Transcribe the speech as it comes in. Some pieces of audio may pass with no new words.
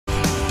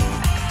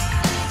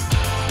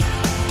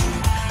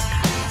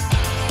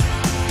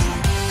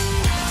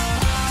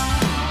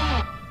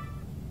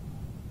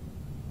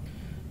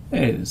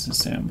Hey, this is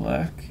Sam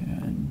Black,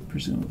 and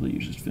presumably you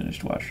just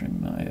finished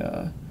watching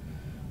my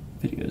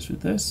videos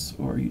with this,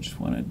 or you just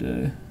wanted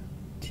to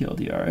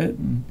TLDR it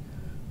and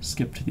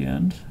skip to the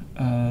end.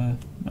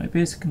 My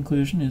basic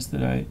conclusion is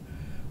that I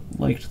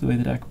liked the way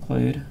the deck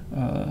played.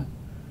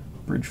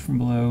 Bridge from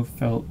Below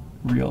felt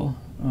real,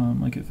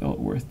 like it felt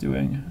worth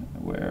doing,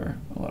 where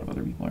a lot of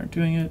other people aren't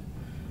doing it.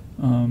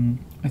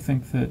 I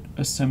think that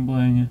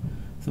assembling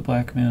the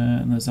black mana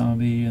and the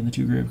zombie and the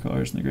 2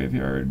 Gravecrawlers in the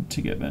graveyard to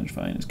get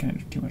Vengevine is kind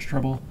of too much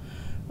trouble.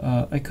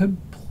 I could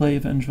play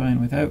Vengevine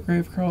without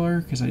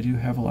Gravecrawler, because I do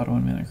have a lot of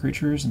 1 mana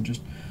creatures, and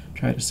just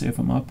try to save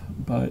them up,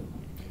 but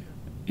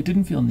it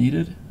didn't feel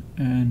needed,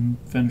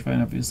 and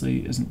Vengevine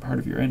obviously isn't part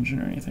of your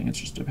engine or anything, it's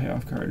just a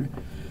payoff card.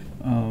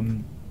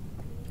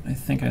 I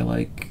think I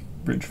like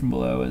Bridge from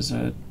Below as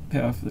a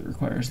payoff that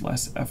requires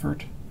less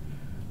effort.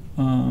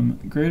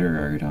 Greater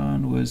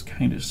Gargadon was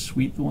kind of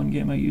sweet the one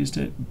game I used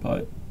it,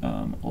 but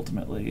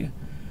ultimately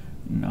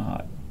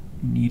not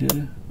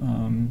needed.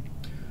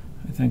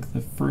 I think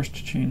the first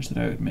change that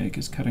I would make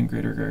is cutting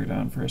Greater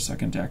Gargadon for a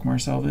second Dakmar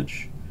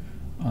Salvage,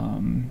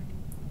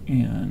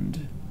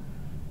 and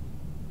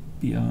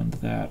beyond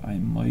that I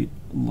might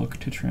look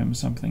to trim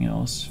something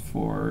else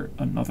for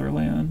another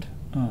land.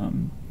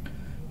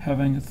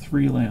 Having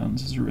 3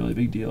 lands is a really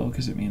big deal,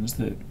 because it means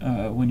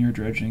that when you're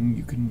dredging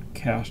you can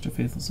cast a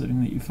Faithful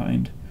Sitting that you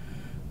find,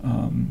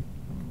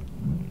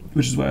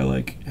 which is why I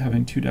like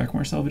having 2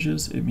 Dakmar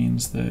Salvages. It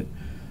means that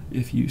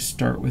if you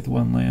start with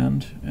 1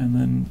 land and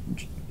then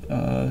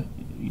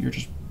you're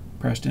just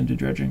pressed into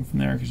dredging from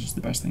there, because it's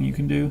the best thing you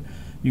can do,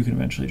 you can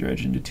eventually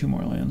dredge into 2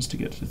 more lands to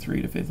get to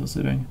 3 to Faithful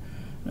Sitting.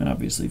 And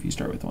obviously if you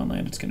start with 1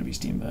 land it's going to be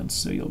Steam Vents,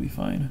 so you'll be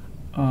fine.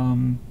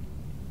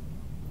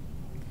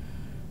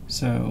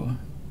 So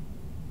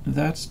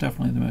that's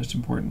definitely the most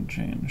important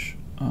change.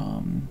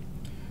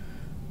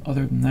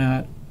 Other than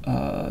that,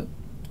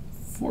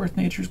 4th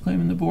Nature's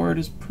Claim in the board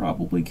is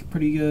probably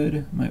pretty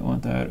good. Might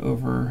want that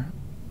over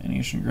an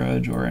Ancient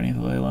Grudge or any of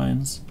the ley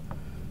lines.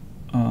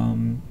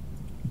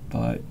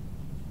 But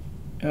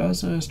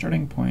as a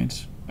starting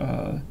point,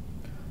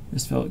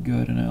 this felt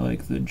good, and I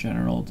like the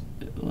general,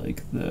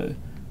 like the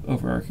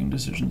overarching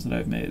decisions that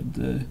I've made,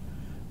 the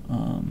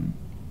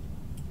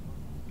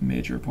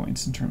major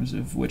points in terms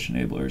of which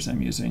enablers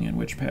I'm using and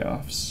which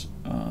payoffs.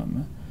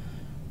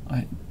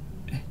 I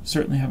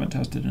certainly haven't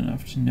tested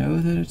enough to know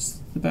that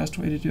it's the best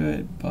way to do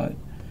it, but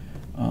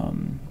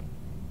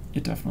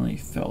it definitely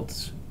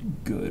felt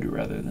good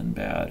rather than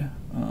bad.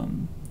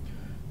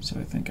 So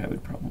I think I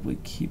would probably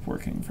keep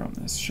working from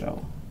this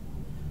shell.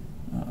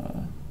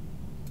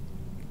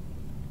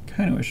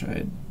 Kind of wish I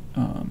had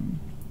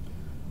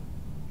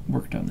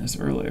worked on this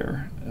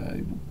earlier.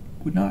 I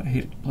would not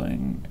hate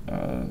playing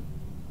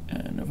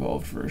an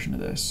evolved version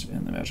of this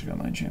in the Magic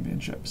Online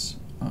Championships,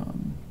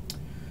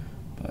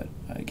 but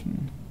I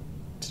can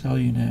tell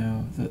you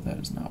now that that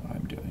is not what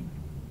I'm doing.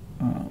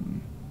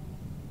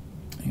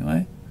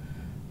 Anyway,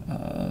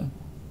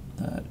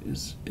 that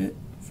is it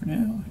for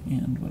now,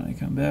 and when I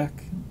come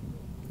back,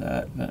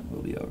 that event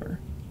will be over.